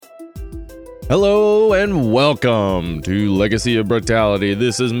Hello and welcome to Legacy of Brutality.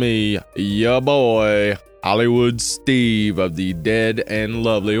 This is me, ya boy, Hollywood Steve of the Dead and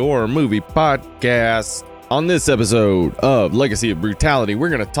Lovely Horror Movie Podcast. On this episode of Legacy of Brutality, we're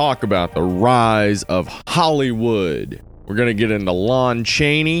going to talk about the rise of Hollywood. We're going to get into Lon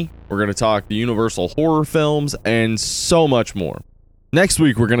Chaney, we're going to talk the Universal horror films, and so much more. Next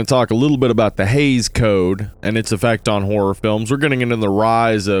week, we're going to talk a little bit about the Hays Code and its effect on horror films. We're getting into the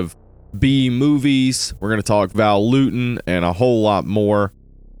rise of B movies. We're going to talk Val Lewton and a whole lot more.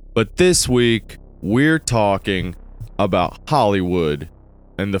 But this week, we're talking about Hollywood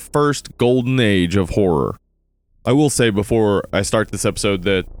and the first golden age of horror. I will say before I start this episode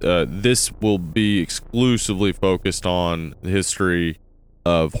that this will be exclusively focused on the history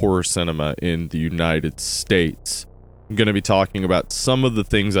of horror cinema in the United States. I'm going to be talking about some of the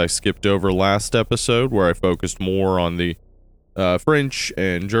things I skipped over last episode, where I focused more on the French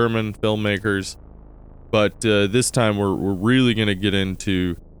and German filmmakers, but this time we're really going to get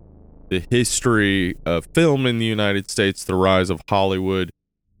into the history of film in the United States, the rise of Hollywood,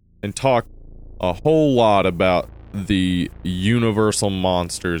 and talk a whole lot about the Universal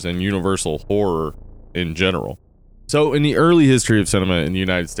monsters and Universal horror in general. So in the early history of cinema in the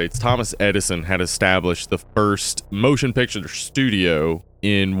United States, Thomas Edison had established the first motion picture studio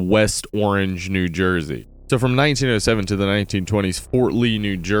in West Orange, New Jersey. So from 1907 to the 1920s, Fort Lee,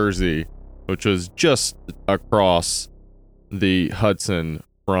 New Jersey, which was just across the Hudson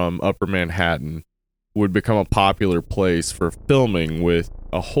from Upper Manhattan, would become a popular place for filming with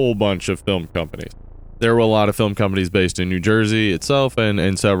a whole bunch of film companies. There were a lot of film companies based in New Jersey itself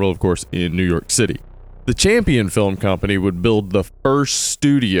and several, of course, in New York City. The Champion Film Company would build the first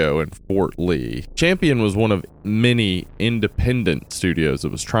studio in Fort Lee. Champion was one of many independent studios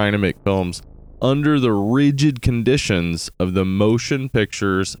that was trying to make films under the rigid conditions of the Motion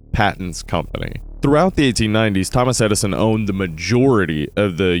Pictures Patents Company. Throughout the 1890s, Thomas Edison owned the majority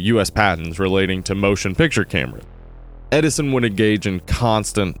of the U.S. patents relating to motion picture cameras. Edison would engage in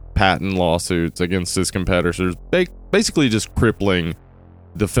constant patent lawsuits against his competitors, basically just crippling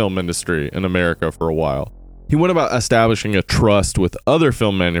the film industry in America for a while. He went about establishing a trust with other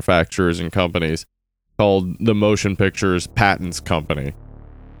film manufacturers and companies called the Motion Pictures Patents Company.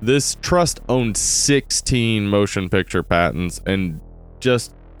 This trust owned 16 motion picture patents and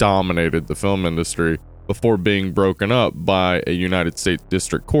just dominated the film industry before being broken up by a United States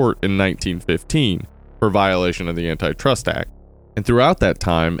District Court in 1915 for violation of the Antitrust Act. And throughout that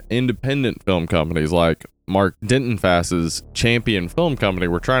time, independent film companies like Mark Denton-Fass's Champion Film Company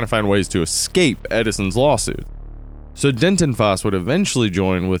were trying to find ways to escape Edison's lawsuit. So Denton-Fass would eventually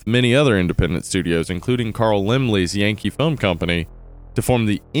join with many other independent studios, including Carl Laemmle's Yankee Film Company, to form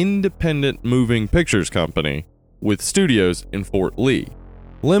the Independent Moving Pictures Company with studios in Fort Lee.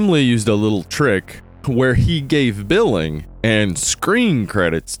 Laemmle used a little trick where he gave billing and screen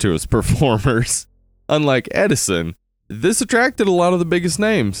credits to his performers. Unlike Edison, this attracted a lot of the biggest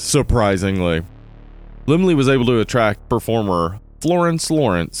names, surprisingly. Laemmle was able to attract performer Florence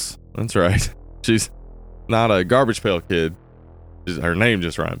Lawrence. That's right. She's not a Garbage Pail Kid. Her name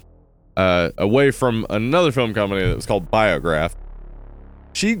just rhymed. Away from another film company that was called Biograph.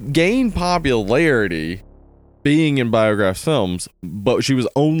 She gained popularity being in Biograph's films, but she was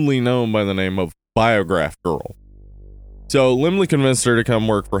only known by the name of Biograph Girl. So Laemmle convinced her to come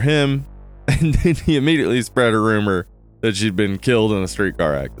work for him, and then he immediately spread a rumor that she'd been killed in a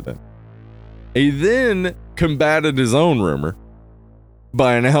streetcar accident. He then combated his own rumor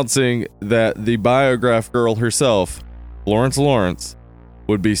by announcing that the Biograph Girl herself, Florence Lawrence,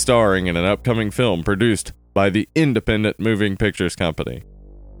 would be starring in an upcoming film produced by the Independent Moving Pictures Company.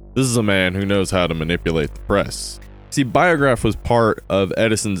 This is a man who knows how to manipulate the press. See, Biograph was part of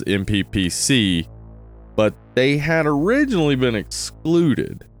Edison's MPPC, but they had originally been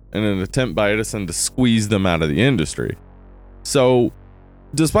excluded in an attempt by Edison to squeeze them out of the industry. So,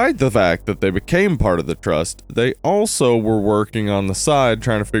 despite the fact that they became part of the trust, they also were working on the side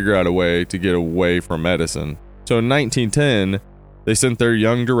trying to figure out a way to get away from Edison. So in 1910, they sent their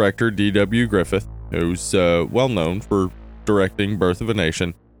young director, D.W. Griffith, who's well known for directing Birth of a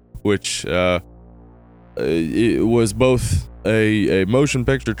Nation, which it was both a motion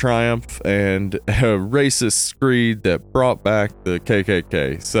picture triumph and a racist screed that brought back the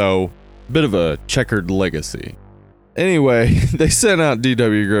KKK. So, a bit of a checkered legacy. Anyway, they sent out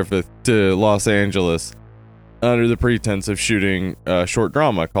D.W. Griffith to Los Angeles under the pretense of shooting a short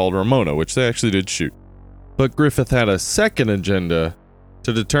drama called Ramona, which they actually did shoot. But Griffith had a second agenda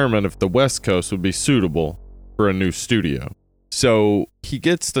to determine if the West Coast would be suitable for a new studio. So he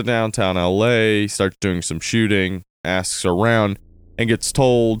gets to downtown LA, starts doing some shooting, asks around, and gets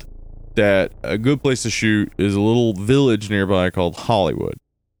told that a good place to shoot is a little village nearby called Hollywood.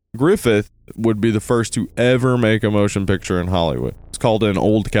 Griffith would be the first to ever make a motion picture in Hollywood. It's called In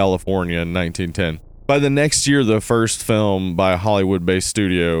Old California in 1910. By the next year, the first film by a Hollywood-based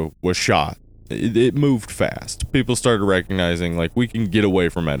studio was shot. It moved fast. People started recognizing, like, we can get away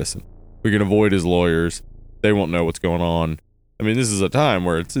from Edison. We can avoid his lawyers. They won't know what's going on. I mean, this is a time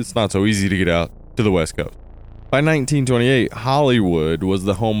where it's not so easy to get out to the West Coast. By 1928, Hollywood was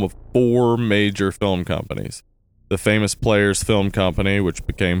the home of 4 major film companies. The Famous Players Film Company, which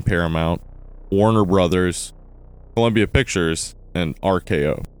became Paramount, Warner Brothers, Columbia Pictures, and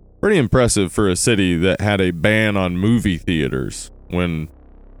RKO. Pretty impressive for a city that had a ban on movie theaters when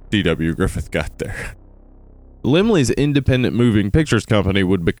D.W. Griffith got there. Laemmle's independent moving pictures company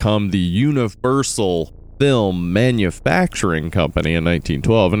would become the Universal Film Manufacturing Company in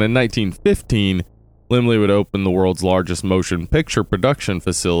 1912, and in 1915, Laemmle would open the world's largest motion picture production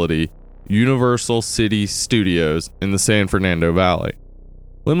facility, Universal City Studios, in the San Fernando Valley.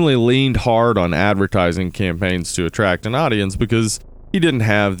 Laemmle leaned hard on advertising campaigns to attract an audience because he didn't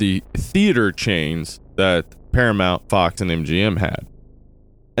have the theater chains that Paramount, Fox, and MGM had.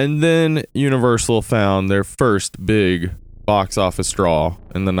 And then Universal found their first big box office draw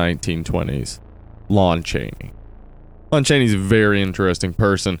in the 1920s, Lon Chaney. Lon Chaney's a very interesting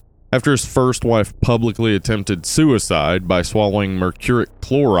person. After his first wife publicly attempted suicide by swallowing mercuric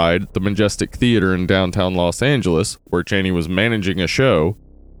chloride at the Majestic Theater in downtown Los Angeles, where Chaney was managing a show,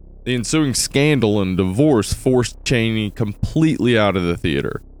 the ensuing scandal and divorce forced Chaney completely out of the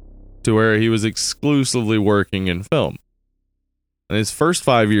theater, to where he was exclusively working in film. In his first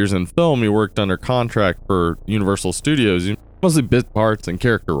 5 years in film, he worked under contract for Universal Studios, mostly bit parts and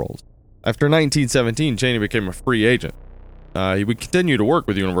character roles. After 1917, Chaney became a free agent. He would continue to work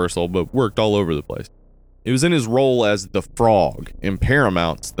with Universal, but worked all over the place. It was in his role as the Frog in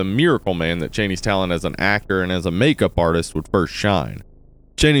Paramount's The Miracle Man that Chaney's talent as an actor and as a makeup artist would first shine.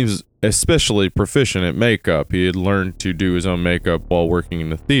 Chaney was especially proficient at makeup. He had learned to do his own makeup while working in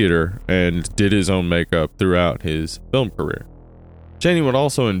the theater and did his own makeup throughout his film career. Chaney would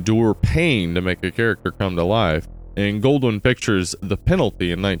also endure pain to make a character come to life. In Goldwyn Pictures' The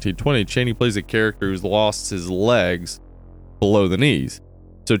Penalty in 1920, Chaney plays a character who's lost his legs below the knees.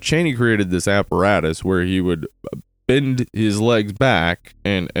 So Chaney created this apparatus where he would bend his legs back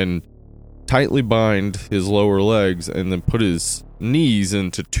and tightly bind his lower legs and then put his knees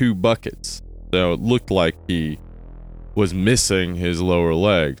into 2 buckets. So it looked like he was missing his lower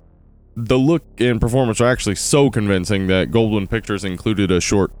legs. The look and performance are actually so convincing that Goldwyn Pictures included a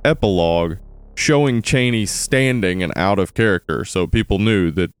short epilogue showing Chaney standing and out of character, so people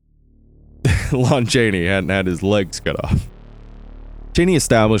knew that Lon Chaney hadn't had his legs cut off. Chaney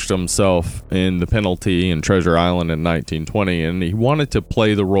established himself in The Penalty and Treasure Island in 1920, and he wanted to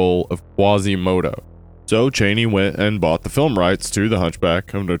play the role of Quasimodo. So Chaney went and bought the film rights to The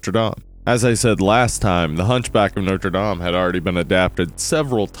Hunchback of Notre Dame. As I said last time, The Hunchback of Notre Dame had already been adapted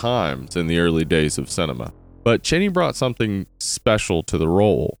several times in the early days of cinema. But Chaney brought something special to the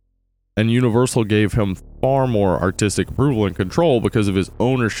role, and Universal gave him far more artistic approval and control because of his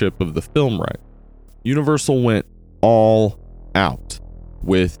ownership of the film rights. Universal went all out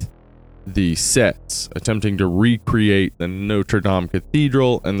with the sets, attempting to recreate the Notre Dame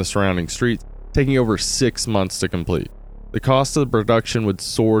Cathedral and the surrounding streets, taking over 6 months to complete. The cost of the production would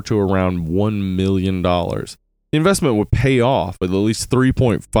soar to around $1 million. The investment would pay off with at least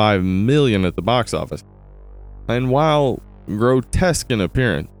 $3.5 million at the box office. And while grotesque in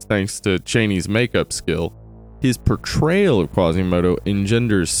appearance, thanks to Chaney's makeup skill, his portrayal of Quasimodo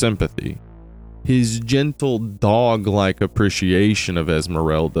engenders sympathy. His gentle, dog-like appreciation of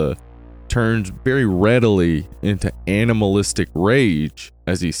Esmeralda turns very readily into animalistic rage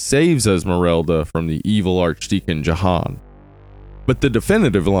as he saves Esmeralda from the evil Archdeacon Jahan. But the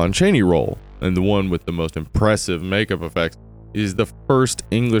definitive Lon Chaney role, and the one with the most impressive makeup effects, is the first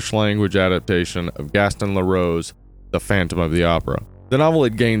English-language adaptation of Gaston Leroux's The Phantom of the Opera. The novel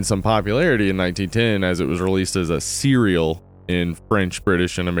had gained some popularity in 1910 as it was released as a serial in French,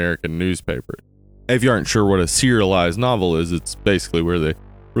 British, and American newspapers. If you aren't sure what a serialized novel is, it's basically where they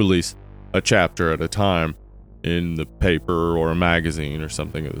release a chapter at a time in the paper or a magazine or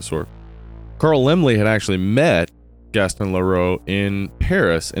something of the sort. Carl Laemmle had actually met Gaston Leroux in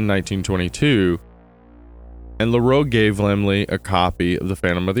Paris in 1922, and Leroux gave Laemmle a copy of The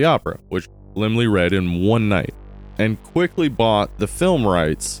Phantom of the Opera, which Laemmle read in one night, and quickly bought the film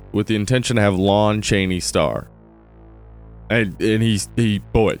rights with the intention to have Lon Chaney star. And he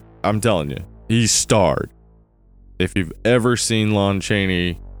boy, I'm telling you, he starred. If you've ever seen Lon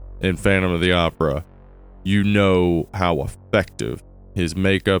Chaney in Phantom of the Opera, you know how effective his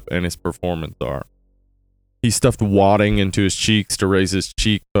makeup, and his performance art. He stuffed wadding into his cheeks to raise his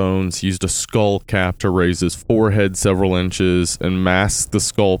cheekbones, used a skull cap to raise his forehead several inches, and masked the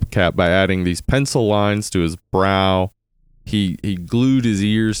skull cap by adding these pencil lines to his brow. He glued his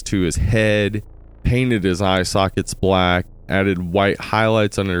ears to his head, painted his eye sockets black, added white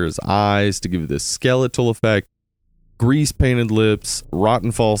highlights under his eyes to give this skeletal effect, grease painted lips,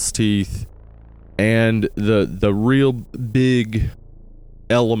 rotten false teeth, and the real big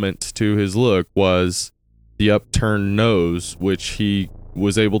element to his look was the upturned nose, which he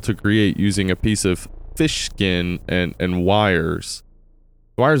was able to create using a piece of fish skin and wires.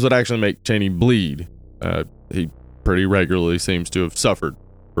 Wires would actually make Chaney bleed. He pretty regularly seems to have suffered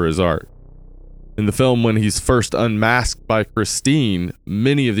for his art. In the film, when he's first unmasked by Christine,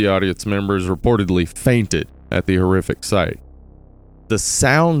 many of the audience members reportedly fainted at the horrific sight. The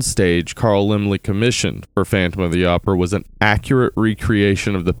soundstage Carl Laemmle commissioned for Phantom of the Opera was an accurate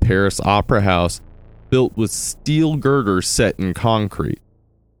recreation of the Paris Opera House, built with steel girders set in concrete.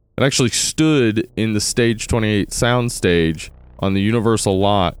 It actually stood in the Stage 28 soundstage on the Universal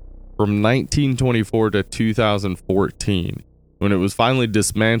lot from 1924 to 2014, when it was finally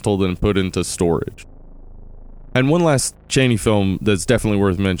dismantled and put into storage. And one last Chaney film that's definitely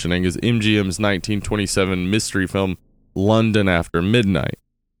worth mentioning is MGM's 1927 mystery film, London After Midnight.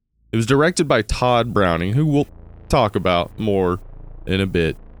 It was directed by Todd Browning, who we'll talk about more in a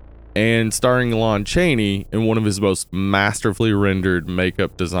bit, and starring Lon Chaney in one of his most masterfully rendered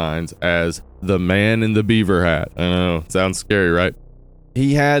makeup designs as the Man in the Beaver Hat. I know, sounds scary, right?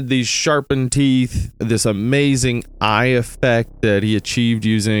 He had these sharpened teeth, this amazing eye effect that he achieved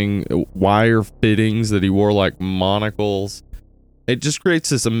using wire fittings that he wore like monocles. It just creates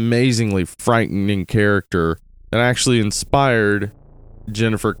this amazingly frightening character that actually inspired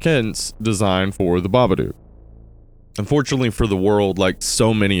Jennifer Kent's design for the Babadook. Unfortunately for the world, like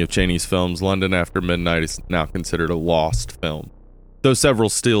so many of Chaney's films, London After Midnight is now considered a lost film, though several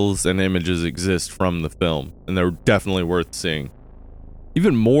stills and images exist from the film, and they're definitely worth seeing.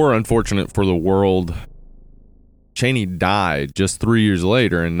 Even more unfortunate for the world, Chaney died just 3 years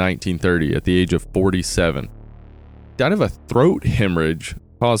later in 1930 at the age of 47. He died of a throat hemorrhage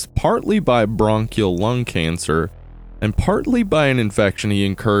caused partly by bronchial lung cancer and partly by an infection he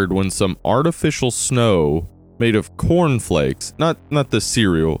incurred when some artificial snow made of cornflakes, not the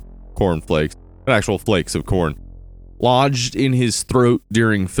cereal cornflakes, but actual flakes of corn, lodged in his throat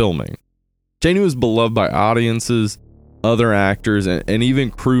during filming. Chaney was beloved by audiences, other actors, and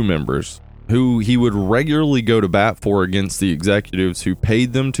even crew members, who he would regularly go to bat for against the executives who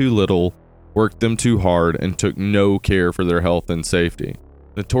paid them too little, worked them too hard, and took no care for their health and safety.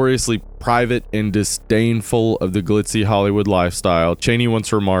 Notoriously private and disdainful of the glitzy Hollywood lifestyle, Chaney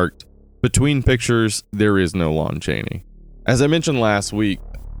once remarked, "Between pictures, there is no Lon Chaney." As I mentioned last week,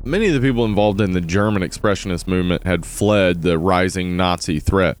 many of the people involved in the German Expressionist movement had fled the rising Nazi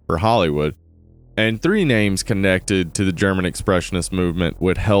threat for Hollywood, and three names connected to the German Expressionist movement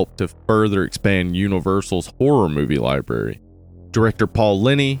would help to further expand Universal's horror movie library. Director Paul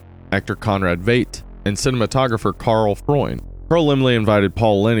Leni, actor Conrad Veidt, and cinematographer Carl Freund. Carl Laemmle invited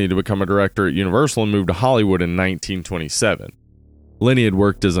Paul Leni to become a director at Universal and moved to Hollywood in 1927. Leni had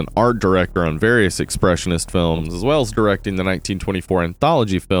worked as an art director on various Expressionist films, as well as directing the 1924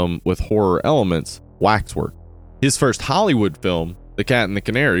 anthology film with horror elements, Waxwork. His first Hollywood film, The Cat and the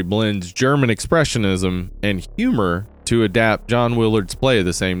Canary, blends German Expressionism and humor to adapt John Willard's play of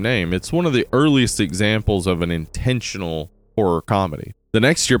the same name. It's one of the earliest examples of an intentional horror comedy. The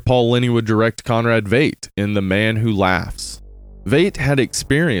next year, Paul Leni would direct Conrad Veidt in The Man Who Laughs. Veidt had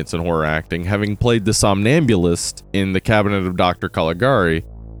experience in horror acting, having played the somnambulist in The Cabinet of Dr. Caligari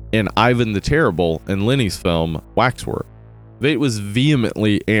and Ivan the Terrible in Leni's film Waxwork. Veidt was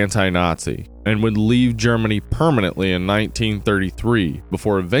vehemently anti-Nazi and would leave Germany permanently in 1933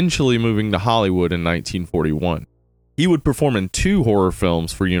 before eventually moving to Hollywood in 1941. He would perform in two horror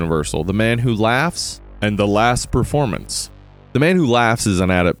films for Universal, The Man Who Laughs and The Last Performance. The Man Who Laughs is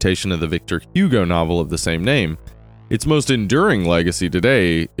an adaptation of the Victor Hugo novel of the same name. Its most enduring legacy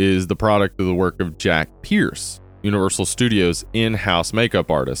today is the product of the work of Jack Pierce, Universal Studios' in-house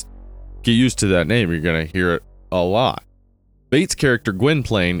makeup artist. Get used to that name, you're going to hear it a lot. Veidt's character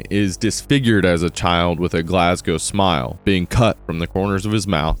Gwynplaine is disfigured as a child with a Glasgow smile, being cut from the corners of his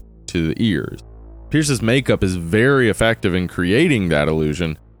mouth to the ears. Pierce's makeup is very effective in creating that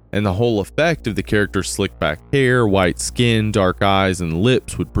illusion, and the whole effect of the character's slick back hair, white skin, dark eyes, and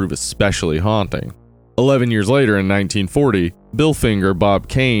lips would prove especially haunting. 11 years later, in 1940, Bill Finger, Bob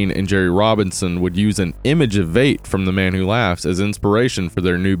Kane, and Jerry Robinson would use an image of Veidt from The Man Who Laughs as inspiration for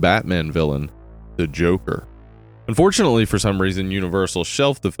their new Batman villain, the Joker. Unfortunately, for some reason, Universal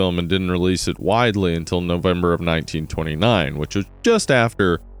shelved the film and didn't release it widely until November of 1929, which was just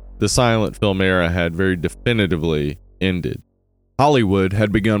after the silent film era had very definitively ended. Hollywood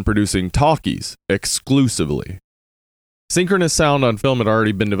had begun producing talkies exclusively. Synchronous sound on film had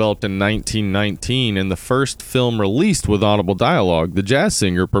already been developed in 1919, and the first film released with audible dialogue, The Jazz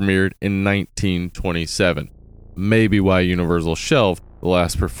Singer, premiered in 1927. Maybe why Universal shelved the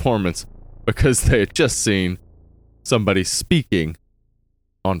last performance, because they had just seen somebody speaking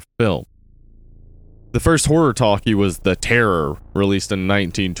on film. The first horror talkie was The Terror, released in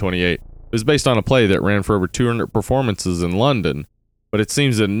 1928. It was based on a play that ran for over 200 performances in London, but it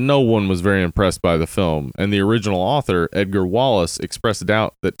seems that no one was very impressed by the film, and the original author, Edgar Wallace, expressed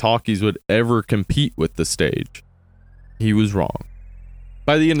doubt that talkies would ever compete with the stage. He was wrong.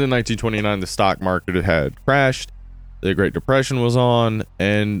 By the end of 1929, the stock market had crashed, the Great Depression was on,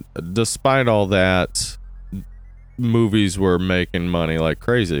 and despite all that, movies were making money like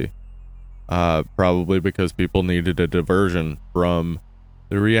crazy. Probably because people needed a diversion from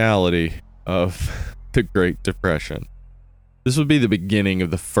the reality of the Great Depression. This would be the beginning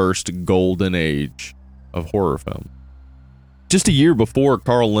of the first golden age of horror film. Just a year before,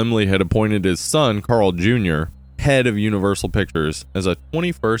 Carl Laemmle had appointed his son, Carl Jr., head of Universal Pictures as a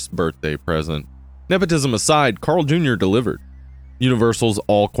 21st birthday present. Nepotism aside, Carl Jr. delivered. Universal's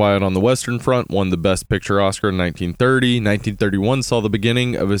All Quiet on the Western Front won the Best Picture Oscar in 1930. 1931 saw the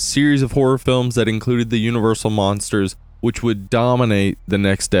beginning of a series of horror films that included the Universal monsters, which would dominate the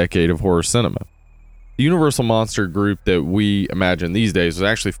next decade of horror cinema. The Universal monster group that we imagine these days was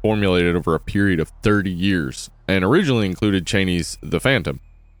actually formulated over a period of 30 years and originally included Chaney's The Phantom.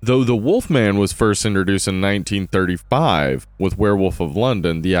 Though the Wolfman was first introduced in 1935 with Werewolf of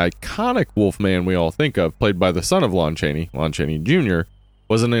London, the iconic Wolfman we all think of, played by the son of Lon Chaney Jr.,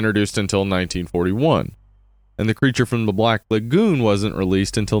 wasn't introduced until 1941, and The Creature from the Black Lagoon wasn't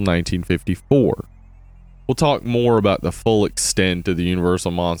released until 1954. We'll talk more about the full extent of the Universal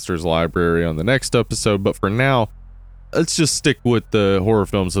Monsters library on the next episode, but for now, let's just stick with the horror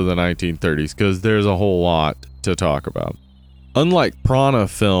films of the 1930s, because there's a whole lot to talk about. Unlike Prana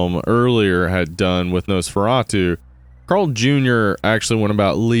Film earlier had done with Nosferatu, Carl Jr. actually went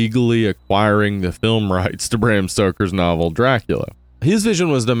about legally acquiring the film rights to Bram Stoker's novel Dracula. His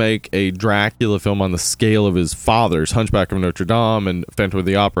vision was to make a Dracula film on the scale of his father's Hunchback of Notre Dame and Phantom of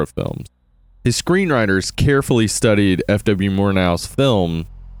the Opera films. His screenwriters carefully studied F.W. Murnau's film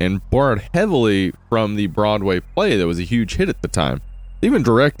and borrowed heavily from the Broadway play that was a huge hit at the time. They even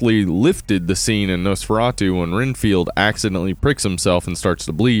directly lifted the scene in Nosferatu when Renfield accidentally pricks himself and starts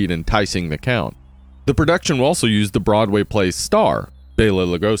to bleed, enticing the Count. The production also used the Broadway play's star, Bela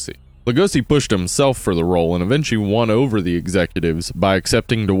Lugosi. Lugosi pushed himself for the role and eventually won over the executives by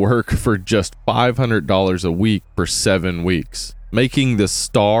accepting to work for just $500 a week for 7 weeks, making the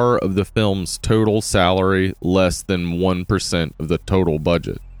star of the film's total salary less than 1% of the total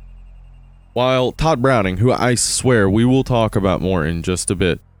budget. While Todd Browning, who I swear we will talk about more in just a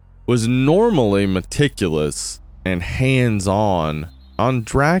bit, was normally meticulous and hands-on, on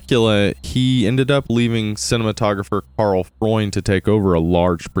Dracula, he ended up leaving cinematographer Karl Freund to take over a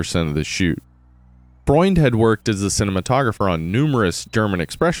large percent of the shoot. Freund had worked as a cinematographer on numerous German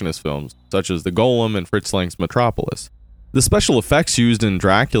expressionist films, such as The Golem and Fritz Lang's Metropolis. The special effects used in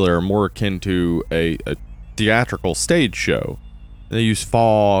Dracula are more akin to a theatrical stage show. They use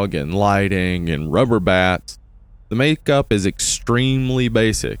fog and lighting and rubber bats. The makeup is extremely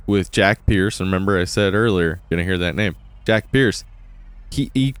basic, with Jack Pierce. Remember I said earlier, gonna hear that name, Jack Pierce.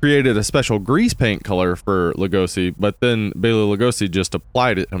 He created a special grease paint color for Lugosi, but then Bela Lugosi just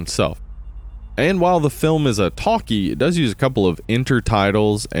applied it himself. And while the film is a talkie, it does use a couple of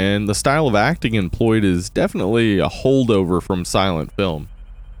intertitles, and the style of acting employed is definitely a holdover from silent film.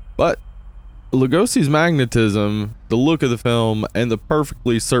 But Lugosi's magnetism, the look of the film, and the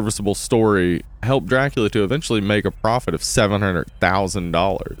perfectly serviceable story helped Dracula to eventually make a profit of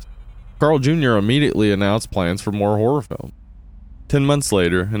 $700,000. Carl Jr. immediately announced plans for more horror films. 10 months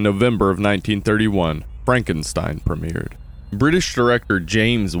later, in November of 1931, Frankenstein premiered. British director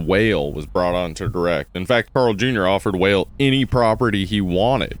James Whale was brought on to direct. In fact, Carl Jr. offered Whale any property he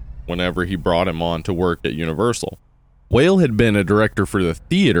wanted whenever he brought him on to work at Universal. Whale had been a director for the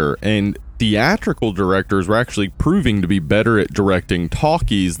theater, and theatrical directors were actually proving to be better at directing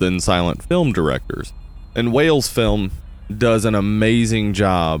talkies than silent film directors. And Whale's film does an amazing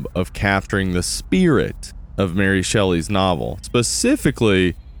job of capturing the spirit of Mary Shelley's novel,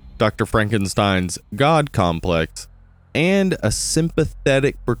 specifically Dr. Frankenstein's God complex, and a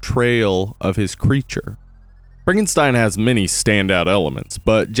sympathetic portrayal of his creature. Frankenstein has many standout elements,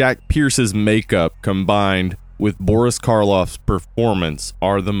 but Jack Pierce's makeup combined with Boris Karloff's performance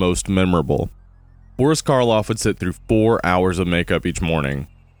are the most memorable. Boris Karloff would sit through 4 hours of makeup each morning,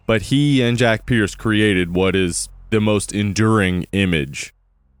 but he and Jack Pierce created what is the most enduring image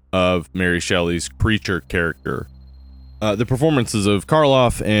of Mary Shelley's creature character. The performances of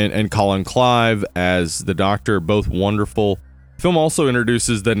Karloff and Colin Clive as the Doctor, both wonderful. The film also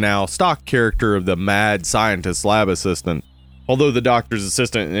introduces the now stock character of the mad scientist lab assistant, although the Doctor's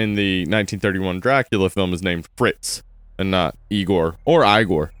assistant in the 1931 Dracula film is named Fritz, and not Igor or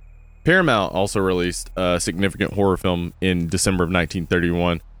Igor. Paramount also released a significant horror film in December of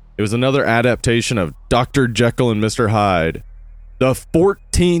 1931. It was another adaptation of Dr. Jekyll and Mr. Hyde. The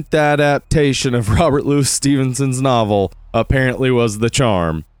 14th adaptation of Robert Louis Stevenson's novel apparently was The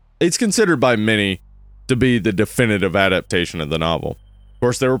Charm. It's considered by many to be the definitive adaptation of the novel. Of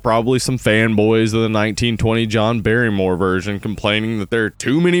course, there were probably some fanboys of the 1920 John Barrymore version complaining that there are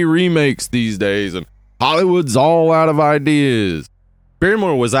too many remakes these days and Hollywood's all out of ideas.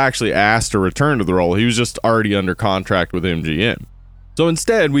 Barrymore was actually asked to return to the role. He was just already under contract with MGM. So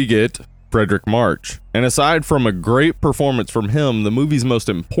instead, we get Frederick March. And aside from a great performance from him, the movie's most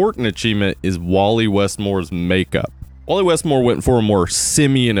important achievement is Wally Westmore's makeup. Wally Westmore went for a more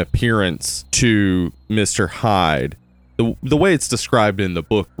simian appearance to Mr. Hyde, the way it's described in the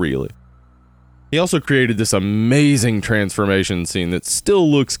book, really. He also created this amazing transformation scene that still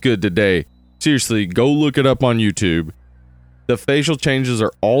looks good today. Seriously, go look it up on YouTube. The facial changes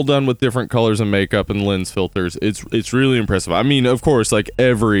are all done with different colors and makeup and lens filters. It's really impressive. I mean, of course, like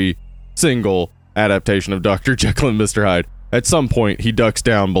every single adaptation of Dr. Jekyll and Mr. Hyde, at some point he ducks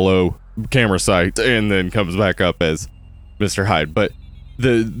down below camera sight and then comes back up as Mr. Hyde. But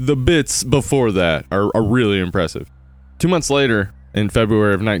the bits before that are really impressive. 2 months later, in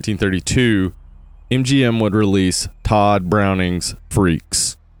February of 1932, MGM would release Todd Browning's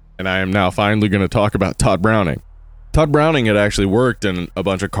Freaks. And I am now finally going to talk about Todd Browning. Todd Browning had actually worked in a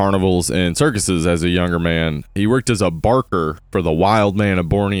bunch of carnivals and circuses as a younger man. He worked as a barker for the Wild Man of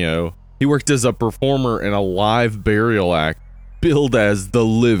Borneo. He worked as a performer in a live burial act billed as the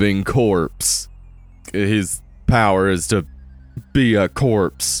living corpse. His power is to be a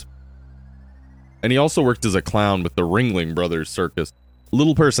corpse. And he also worked as a clown with the Ringling Brothers Circus.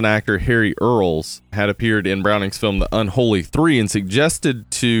 Little person actor Harry Earls had appeared in Browning's film The Unholy Three and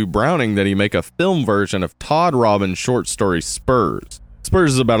suggested to Browning that he make a film version of Todd Robbins' short story Spurs.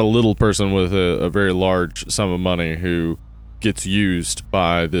 Spurs is about a little person with a very large sum of money who gets used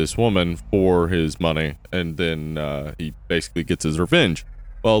by this woman for his money, and then he basically gets his revenge.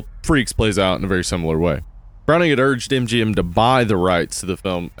 Well, Freaks plays out in a very similar way. Browning had urged MGM to buy the rights to the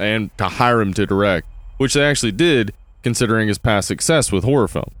film and to hire him to direct, which they actually did, considering his past success with horror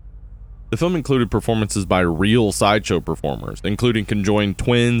film. The film included performances by real sideshow performers, including conjoined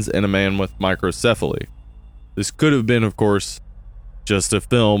twins and a man with microcephaly. This could have been, of course, just a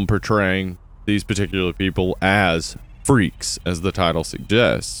film portraying these particular people as freaks, as the title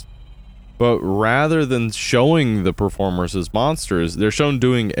suggests. But rather than showing the performers as monsters, they're shown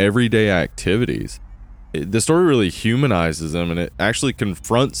doing everyday activities. The story really humanizes them, and it actually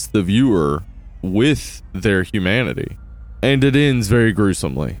confronts the viewer with their humanity. And it ends very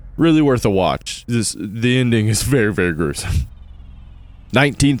gruesomely. Really worth a watch. The ending is very, very gruesome.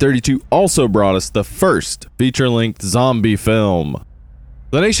 1932 also brought us the first feature-length zombie film.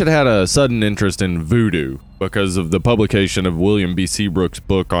 The nation had a sudden interest in voodoo because of the publication of William B. Seabrook's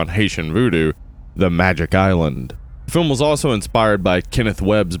book on Haitian voodoo, The Magic Island. The film was also inspired by Kenneth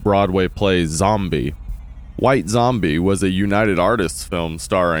Webb's Broadway play Zombie. White Zombie was a United Artists film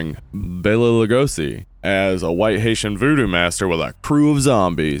starring Bela Lugosi as a white Haitian voodoo master with a crew of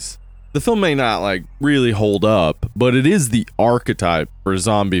zombies. The film may not really hold up, but it is the archetype for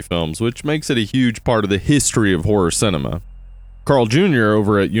zombie films, which makes it a huge part of the history of horror cinema. Carl Jr.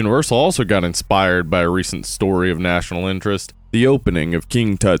 over at Universal also got inspired by a recent story of national interest, the opening of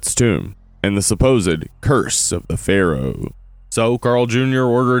King Tut's tomb, and the supposed curse of the Pharaoh. So Carl Jr.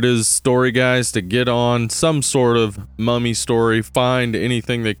 ordered his story guys to get on some sort of mummy story, find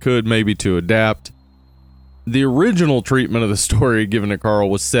anything they could maybe to adapt. The original treatment of the story given to Carl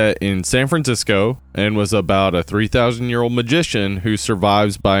was set in San Francisco and was about a 3,000-year-old magician who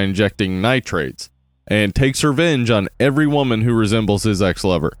survives by injecting nitrates and takes revenge on every woman who resembles his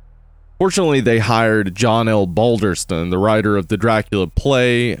ex-lover. Fortunately, they hired John L. Balderston, the writer of the Dracula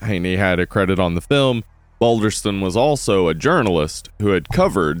play, and he had a credit on the film. Balderston was also a journalist who had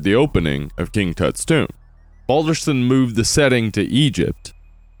covered the opening of King Tut's tomb. Balderston moved the setting to Egypt,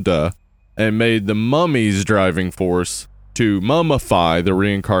 and made the mummy's driving force to mummify the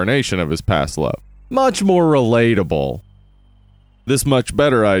reincarnation of his past love. Much more relatable. This much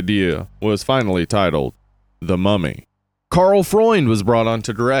better idea was finally titled The Mummy. Karl Freund was brought on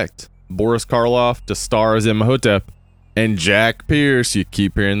to direct, Boris Karloff to star as Imhotep, and Jack Pierce, you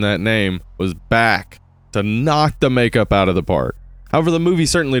keep hearing that name, was back to knock the makeup out of the park. However, the movie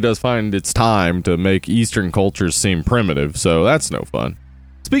certainly does find its time to make Eastern cultures seem primitive, so that's no fun.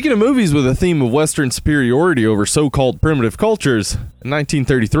 Speaking of movies with a theme of Western superiority over so-called primitive cultures, in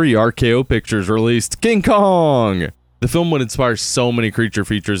 1933, RKO Pictures released King Kong. The film would inspire so many creature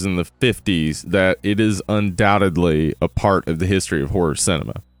features in the 50s that it is undoubtedly a part of the history of horror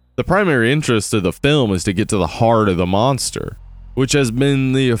cinema. The primary interest of the film is to get to the heart of the monster, which has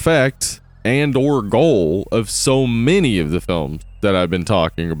been the effect and or goal of so many of the films that I've been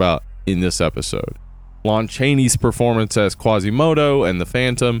talking about in this episode. Lon Chaney's performance as Quasimodo and the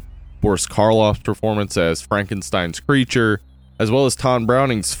Phantom, Boris Karloff's performance as Frankenstein's creature, as well as Todd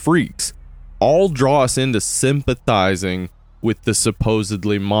Browning's Freaks, all draw us into sympathizing with the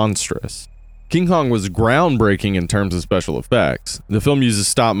supposedly monstrous. King Kong was groundbreaking in terms of special effects. The film uses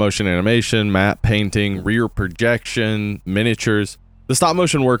stop-motion animation, matte painting, rear projection, miniatures. The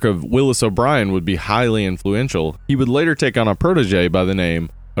stop-motion work of Willis O'Brien would be highly influential. He would later take on a protege by the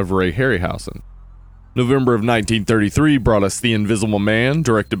name of Ray Harryhausen. November of 1933 brought us The Invisible Man,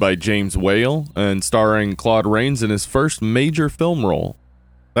 directed by James Whale, and starring Claude Rains in his first major film role.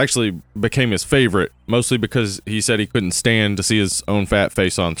 It actually became his favorite, mostly because he said he couldn't stand to see his own fat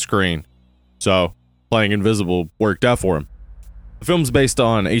face on screen. So, playing invisible worked out for him. The film's based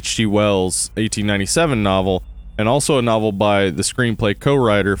on H.G. Wells' 1897 novel, and also a novel by the screenplay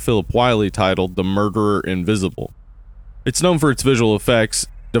co-writer Philip Wiley titled The Murderer Invisible. It's known for its visual effects,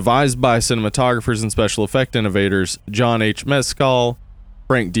 devised by cinematographers and special effect innovators John H. Mescal,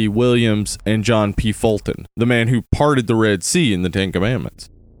 Frank D. Williams, and John P. Fulton, the man who parted the Red Sea in the Ten Commandments.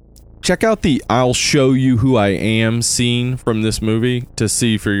 Check out the "I'll show you who I am" scene from this movie to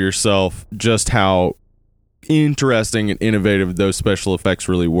see for yourself just how interesting and innovative those special effects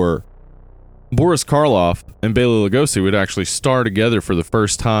really were. Boris Karloff and Bela Lugosi would actually star together for the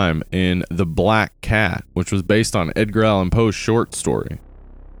first time in The Black Cat, which was based on Edgar Allan Poe's short story.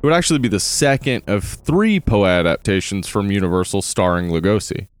 It would actually be the second of 3 Poe adaptations from Universal starring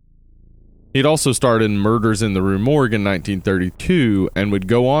Lugosi. He'd also starred in Murders in the Rue Morgue in 1932 and would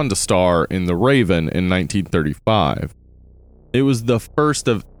go on to star in The Raven in 1935. It was the first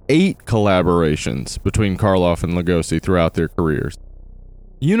of 8 collaborations between Karloff and Lugosi throughout their careers.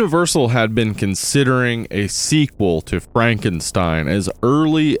 Universal had been considering a sequel to Frankenstein as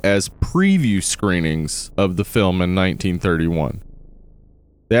early as preview screenings of the film in 1931.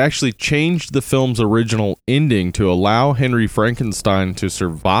 They actually changed the film's original ending to allow Henry Frankenstein to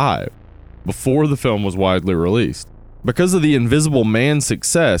survive before the film was widely released. Because of The Invisible Man's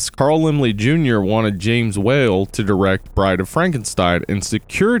success, Carl Laemmle Jr. wanted James Whale to direct Bride of Frankenstein and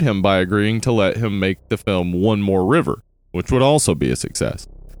secured him by agreeing to let him make the film One More River, which would also be a success.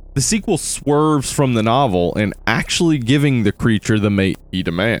 The sequel swerves from the novel and actually giving the creature the mate he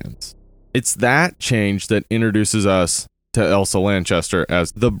demands. It's that change that introduces us to Elsa Lanchester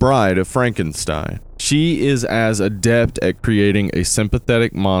as the Bride of Frankenstein. She is as adept at creating a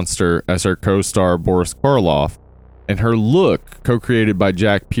sympathetic monster as her co-star Boris Karloff, and her look, co-created by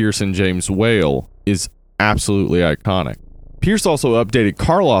Jack Pierce and James Whale, is absolutely iconic. Pierce also updated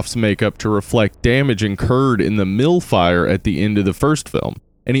Karloff's makeup to reflect damage incurred in the mill fire at the end of the first film,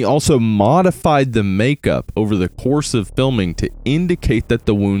 and he also modified the makeup over the course of filming to indicate that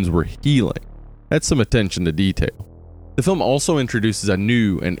the wounds were healing. That's some attention to detail. The film also introduces a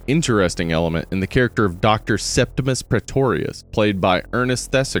new and interesting element in the character of Dr. Septimus Praetorius, played by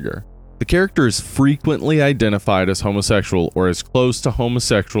Ernest Thesiger. The character is frequently identified as homosexual or as close to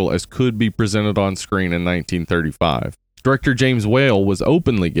homosexual as could be presented on screen in 1935. Director James Whale was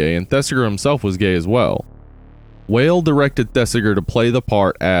openly gay, and Thesiger himself was gay as well. Whale directed Thesiger to play the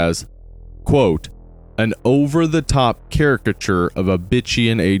part as, quote, an over-the-top caricature of a bitchy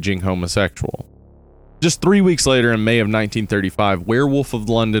and aging homosexual. Just 3 weeks later, in May of 1935, Werewolf of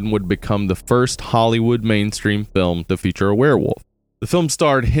London would become the first Hollywood mainstream film to feature a werewolf. The film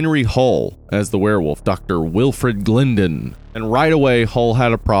starred Henry Hull as the werewolf, Dr. Wilfred Glendon, and right away Hull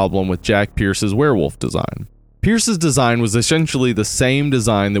had a problem with Jack Pierce's werewolf design. Pierce's design was essentially the same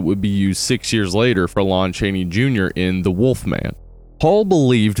design that would be used 6 years later for Lon Chaney Jr. in The Wolfman. Hull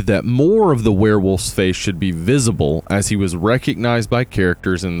believed that more of the werewolf's face should be visible as he was recognized by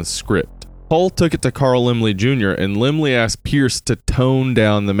characters in the script. Hull took it to Carl Laemmle Jr., and Laemmle asked Pierce to tone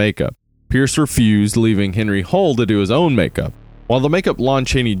down the makeup. Pierce refused, leaving Henry Hull to do his own makeup. While the makeup Lon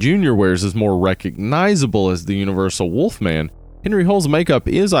Chaney Jr. wears is more recognizable as the Universal Wolfman, Henry Hull's makeup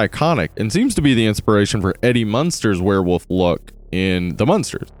is iconic and seems to be the inspiration for Eddie Munster's werewolf look in The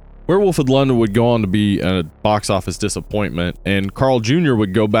Munsters. Of Werewolf of London would go on to be a box office disappointment, and Carl Jr.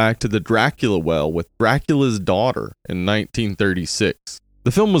 would go back to the Dracula well with Dracula's Daughter in 1936.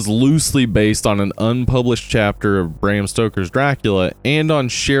 The film was loosely based on an unpublished chapter of Bram Stoker's Dracula and on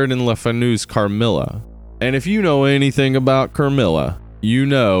Sheridan Le Fanu's Carmilla. And if you know anything about Carmilla, you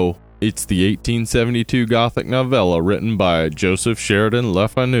know it's the 1872 Gothic novella written by Joseph Sheridan Le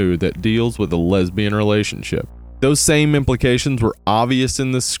Fanu that deals with a lesbian relationship. Those same implications were obvious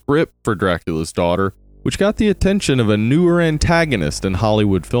in the script for Dracula's Daughter, which got the attention of a newer antagonist in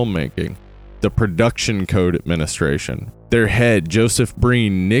Hollywood filmmaking, the Production Code Administration. Their head, Joseph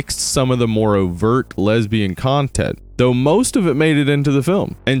Breen, nixed some of the more overt lesbian content, though most of it made it into the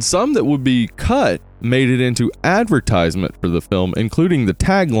film, and some that would be cut made it into advertisement for the film, including the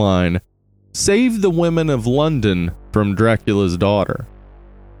tagline, "Save the women of London from Dracula's Daughter."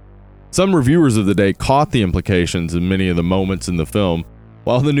 Some reviewers of the day caught the implications in many of the moments in the film,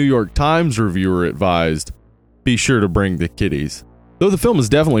 while the New York Times reviewer advised, "Be sure to bring the kiddies." Though the film is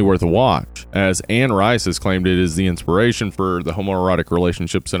definitely worth a watch, as Anne Rice has claimed it is the inspiration for the homoerotic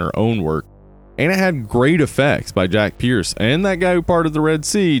relationships in her own work, and it had great effects by Jack Pierce and that guy who parted the Red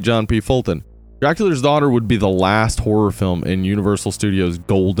Sea, John P. Fulton. Dracula's Daughter would be the last horror film in Universal Studios'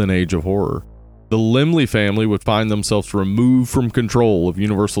 golden age of horror. The Laemmle family would find themselves removed from control of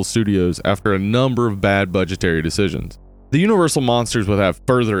Universal Studios after a number of bad budgetary decisions. The Universal monsters would have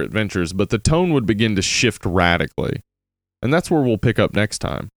further adventures, but the tone would begin to shift radically. And that's where we'll pick up next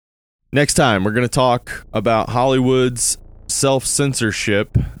time. Next time, we're going to talk about Hollywood's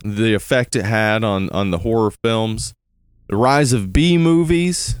self-censorship, the effect it had on the horror films, the rise of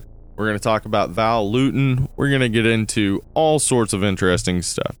B-movies. We're going to talk about Val Lewton. We're going to get into all sorts of interesting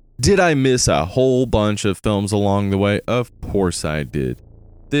stuff. Did I miss a whole bunch of films along the way? Of course I did.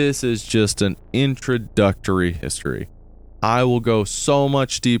 This is just an introductory history. I will go so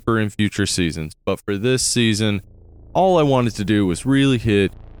much deeper in future seasons, but for this season, all I wanted to do was really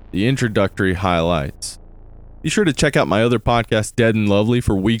hit the introductory highlights. Be sure to check out my other podcast, Dead and Lovely,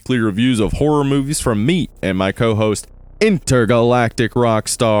 for weekly reviews of horror movies from me and my co-host, intergalactic rock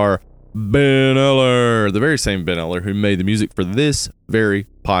star Ben Eller, the very same Ben Eller who made the music for this very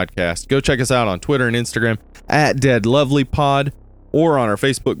podcast. Go check us out on Twitter and Instagram at DeadLovelyPod, or on our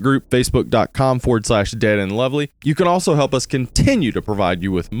Facebook group, facebook.com/deadandlovely. You can also help us continue to provide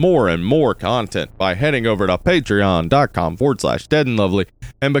you with more and more content by heading over to patreon.com/deadandlovely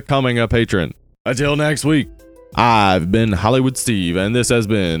and becoming a patron. Until next week, I've been Hollywood Steve, and this has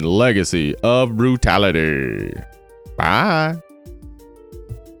been Legacy of Brutality. Bye.